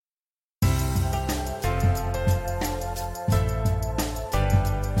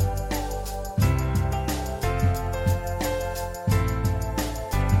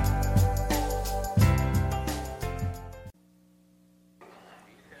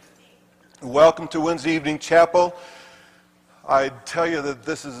Welcome to Wednesday Evening Chapel. I'd tell you that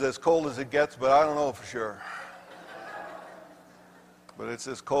this is as cold as it gets, but I don't know for sure. But it's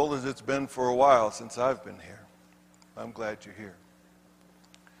as cold as it's been for a while since I've been here. I'm glad you're here.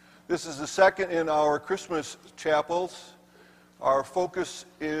 This is the second in our Christmas chapels. Our focus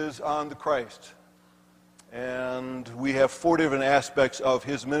is on the Christ. And we have 4 different aspects of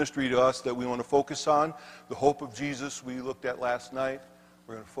his ministry to us that we want to focus on. The hope of Jesus we looked at last night.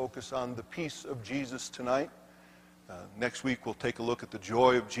 We're going to focus on the peace of Jesus tonight. Next week we'll take a look at the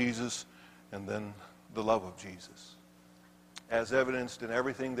joy of Jesus and then the love of Jesus, as evidenced in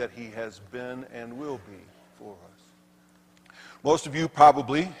everything that he has been and will be for us. Most of you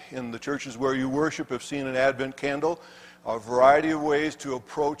probably in the churches where you worship have seen an Advent candle. A variety of ways to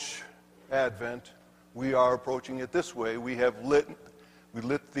approach Advent. We are approaching it this way. We lit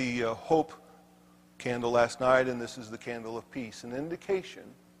the hope candle last night, and this is the candle of peace. An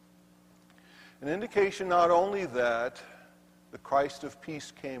indication not only that the Christ of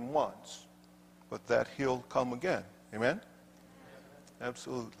peace came once, but that he'll come again. Amen?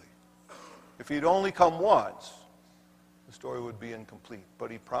 Absolutely. If he'd only come once, the story would be incomplete, but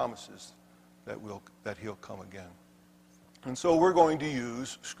he promises that he'll come again. And so we're going to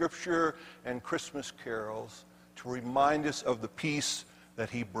use Scripture and Christmas carols to remind us of the peace that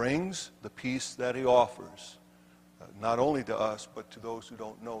he brings, the peace that he offers, not only to us, but to those who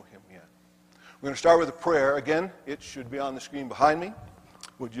don't know him yet. We're going to start with a prayer. Again, it should be on the screen behind me.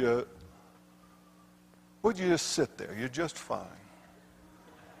 Would you just sit there? You're just fine.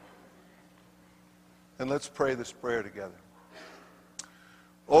 And let's pray this prayer together.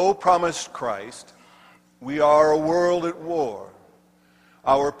 O promised Christ, we are a world at war.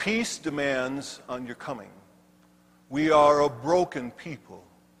 Our peace demands on your coming. We are a broken people.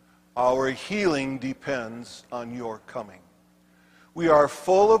 Our healing depends on your coming. We are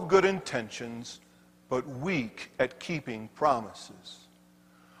full of good intentions, but weak at keeping promises.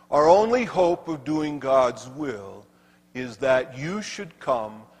 Our only hope of doing God's will is that you should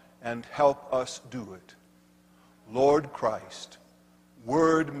come and help us do it. Lord Christ,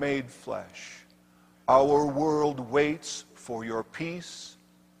 Word made flesh, our world waits for your peace,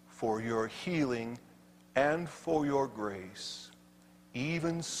 for your healing, and for your grace.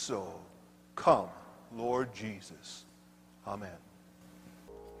 Even so, come, Lord Jesus. Amen.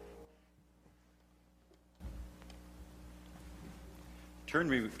 Turn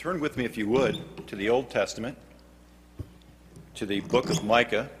with me, if you would, to the Old Testament, to the book of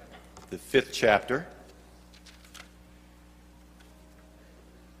Micah, the 5th chapter,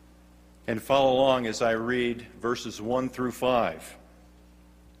 and follow along as I read verses 1 through 5.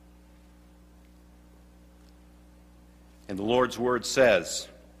 And the Lord's word says,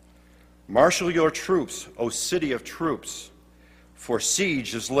 "Marshal your troops, O city of troops, for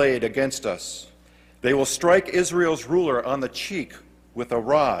siege is laid against us. They will strike Israel's ruler on the cheek with a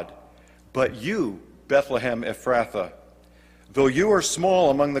rod. But you, Bethlehem Ephrathah, though you are small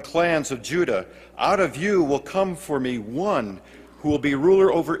among the clans of Judah, out of you will come for me one who will be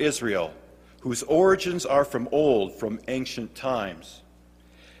ruler over Israel, whose origins are from old, from ancient times.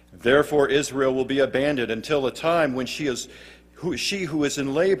 Therefore Israel will be abandoned until the time when she who is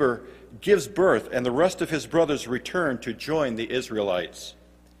in labor gives birth, and the rest of his brothers return to join the Israelites.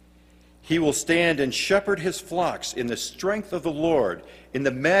 He will stand and shepherd his flocks in the strength of the Lord, in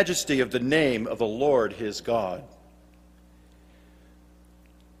the majesty of the name of the Lord his God.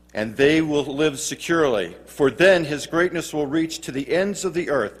 And they will live securely, for then his greatness will reach to the ends of the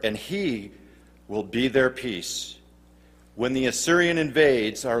earth, and he will be their peace. When the Assyrian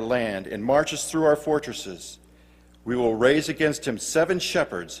invades our land and marches through our fortresses, we will raise against him 7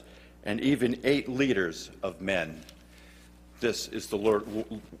 shepherds and even 8 leaders of men." This is the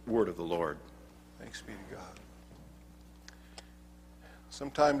word of the Lord. Thanks be to God.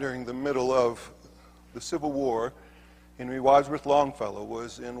 Sometime during the middle of the Civil War, Henry Wadsworth Longfellow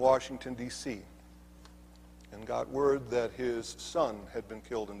was in Washington, D.C., and got word that his son had been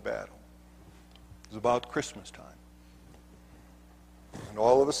killed in battle. It was about Christmas time. And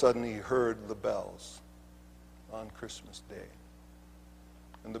all of a sudden he heard the bells on Christmas Day.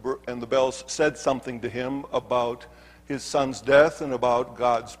 And the bells said something to him about his son's death and about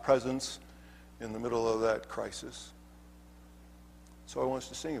God's presence in the middle of that crisis. So I want us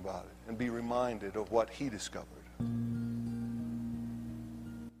to sing about it and be reminded of what he discovered.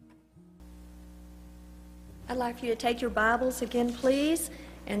 I'd like for you to take your Bibles again, please.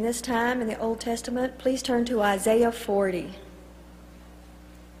 And this time in the Old Testament, please turn to Isaiah 40.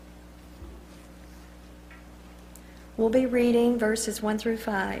 We'll be reading verses 1 through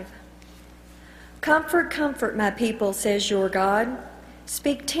 5. "Comfort, comfort, my people, says your God.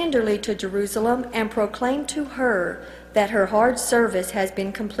 Speak tenderly to Jerusalem and proclaim to her that her hard service has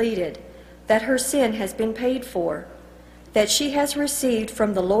been completed, that her sin has been paid for, that she has received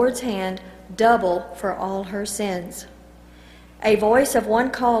from the Lord's hand double for all her sins. A voice of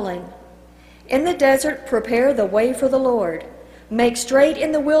one calling, "In the desert prepare the way for the Lord. Make straight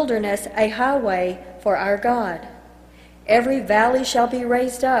in the wilderness a highway for our God. Every valley shall be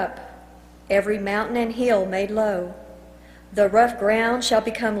raised up, every mountain and hill made low. The rough ground shall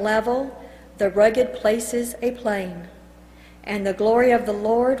become level, the rugged places a plain. And the glory of the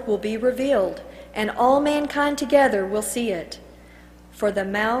Lord will be revealed, and all mankind together will see it. For the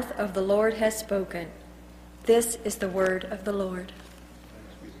mouth of the Lord has spoken." This is the word of the Lord.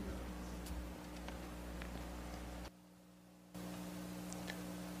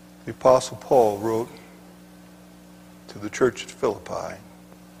 The Apostle Paul wrote to the church at Philippi,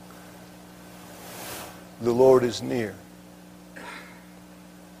 "The Lord is near.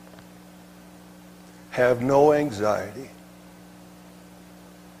 Have no anxiety,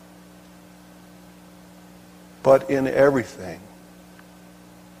 but in everything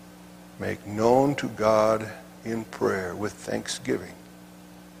make known to God in prayer with thanksgiving.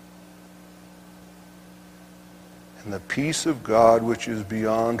 And the peace of God, which is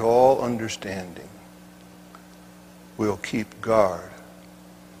beyond all understanding, will keep guard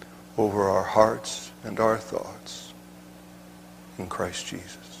over our hearts and our thoughts in Christ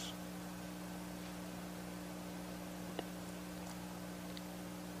Jesus."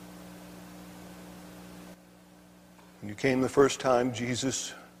 When you came the first time,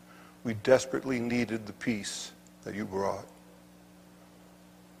 Jesus, we desperately needed the peace that you brought.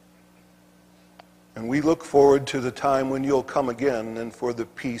 And we look forward to the time when you'll come again and for the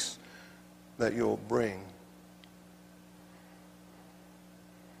peace that you'll bring.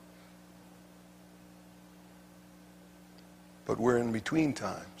 But we're in between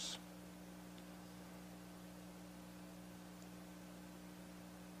times.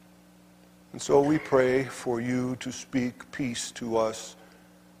 And so we pray for you to speak peace to us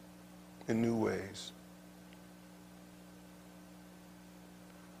in new ways.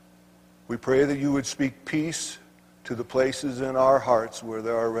 We pray that you would speak peace to the places in our hearts where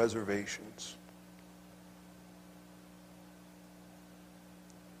there are reservations.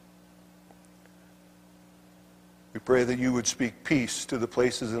 We pray that you would speak peace to the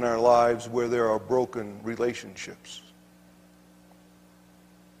places in our lives where there are broken relationships.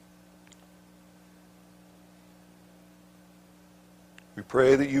 We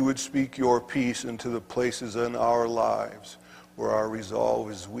pray that you would speak your peace into the places in our lives where our resolve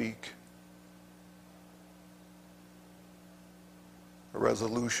is weak, a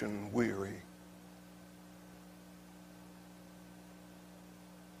resolution weary.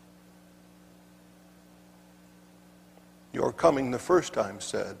 Your coming the first time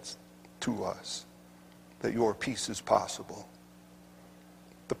said to us that your peace is possible.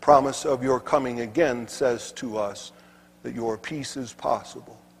 The promise of your coming again says to us that your peace is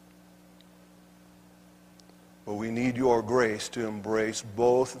possible. But we need your grace to embrace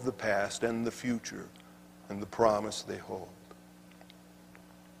both the past and the future and the promise they hold.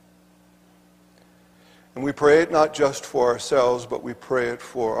 And we pray it not just for ourselves, but we pray it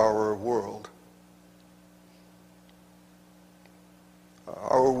for our world.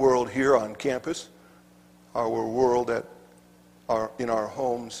 Our world here on campus, our world in our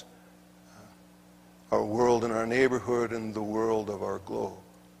homes, our world in our neighborhood, and the world of our globe.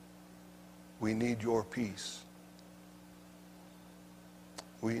 We need your peace.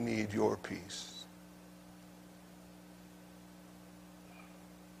 We need your peace.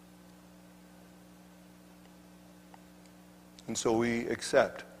 And so we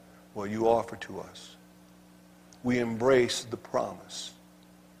accept what you offer to us. We embrace the promise.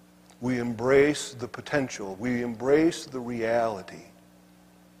 We embrace the potential. We embrace the reality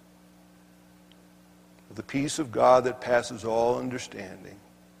of the peace of God that passes all understanding.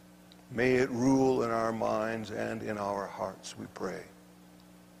 May it rule in our minds and in our hearts, we pray.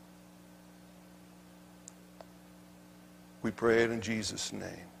 We pray it in Jesus'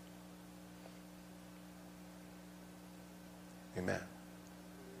 name. Amen.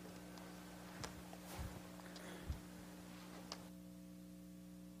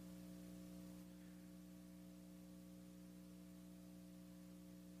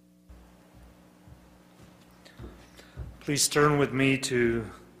 Please turn with me to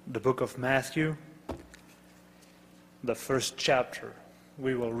the book of Matthew, the first chapter.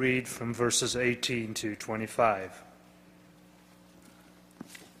 We will read from verses 18 to 25.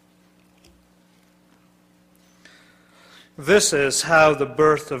 This is how the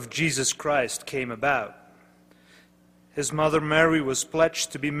birth of Jesus Christ came about. His mother Mary was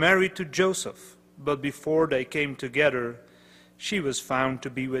pledged to be married to Joseph, but before they came together, she was found to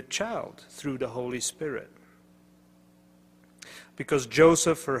be with child through the Holy Spirit. Because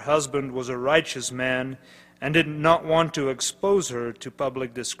Joseph, her husband, was a righteous man and did not want to expose her to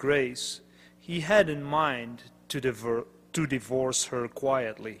public disgrace, he had in mind to divorce her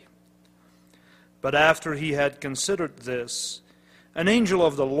quietly. But after he had considered this, an angel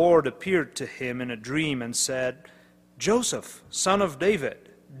of the Lord appeared to him in a dream and said, "Joseph, son of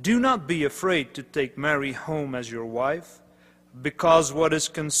David, do not be afraid to take Mary home as your wife, because what is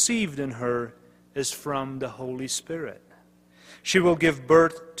conceived in her is from the Holy Spirit. She will give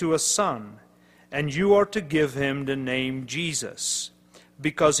birth to a son, and you are to give him the name Jesus,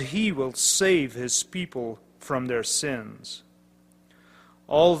 because he will save his people from their sins."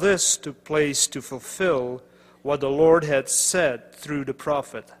 All this took place to fulfill what the Lord had said through the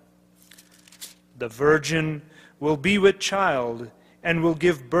prophet. "The virgin will be with child and will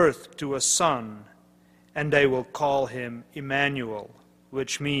give birth to a son, and they will call him Emmanuel,"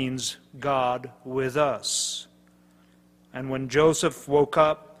 which means God with us. And when Joseph woke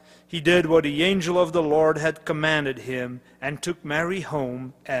up, he did what the angel of the Lord had commanded him and took Mary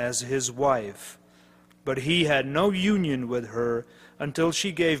home as his wife. But he had no union with her until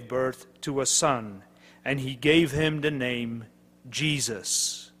she gave birth to a son, and he gave him the name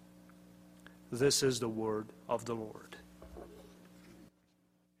Jesus. This is the word of the Lord.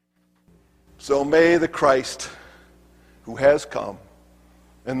 So may the Christ who has come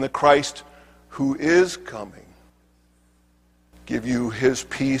and the Christ who is coming give you his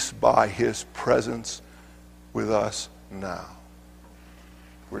peace by his presence with us now.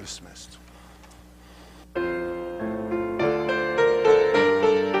 We're dismissed.